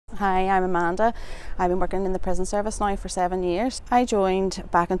Hi, I'm Amanda. I've been working in the prison service now for 7 years. I joined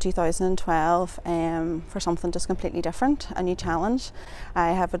back in 2012 for something just completely different, a new challenge.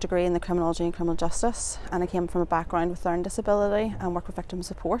 I have a degree in the criminology and criminal justice, and I came from a background with learning disability and work with victim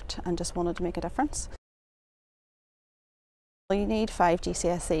support and just wanted to make a difference. You need 5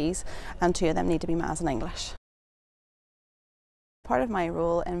 GCSEs and 2 of them need to be Maths and English. Part of my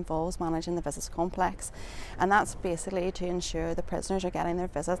role involves managing the visits complex, and that's basically to ensure the prisoners are getting their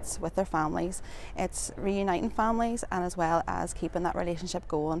visits with their families. It's reuniting families and as well as keeping that relationship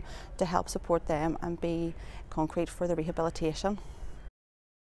going to help support them and be concrete for the rehabilitation.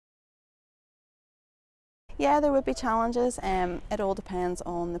 Yeah, there would be challenges. It all depends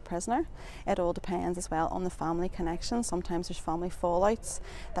on the prisoner. It all depends as well on the family connection. Sometimes there's family fallouts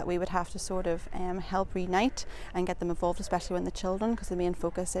that we would have to sort of help reunite and get them involved, especially when the children, because the main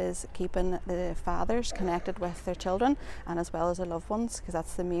focus is keeping the fathers connected with their children and as well as their loved ones, because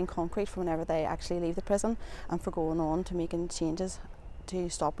that's the main concrete for whenever they actually leave the prison and for going on to making changes to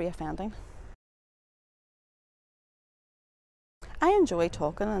stop reoffending. I enjoy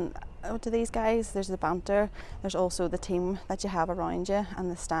talking to these guys. There's the banter, there's also the team that you have around you and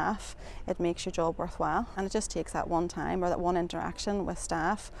the staff. It makes your job worthwhile, and it just takes that one time or that one interaction with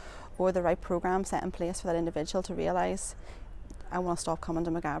staff or the right programme set in place for that individual to realise, I want to stop coming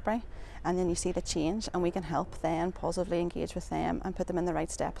to Maghaberry, and then you see the change and we can help then positively engage with them and put them in the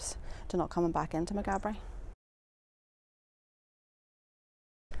right steps to not coming back into Maghaberry.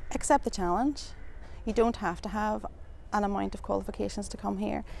 Accept the challenge. You don't have to have an amount of qualifications to come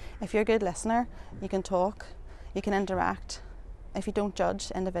here. If you're a good listener, you can talk, you can interact. If you don't judge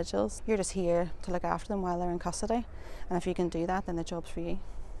individuals, you're just here to look after them while they're in custody. And if you can do that, then the job's for you.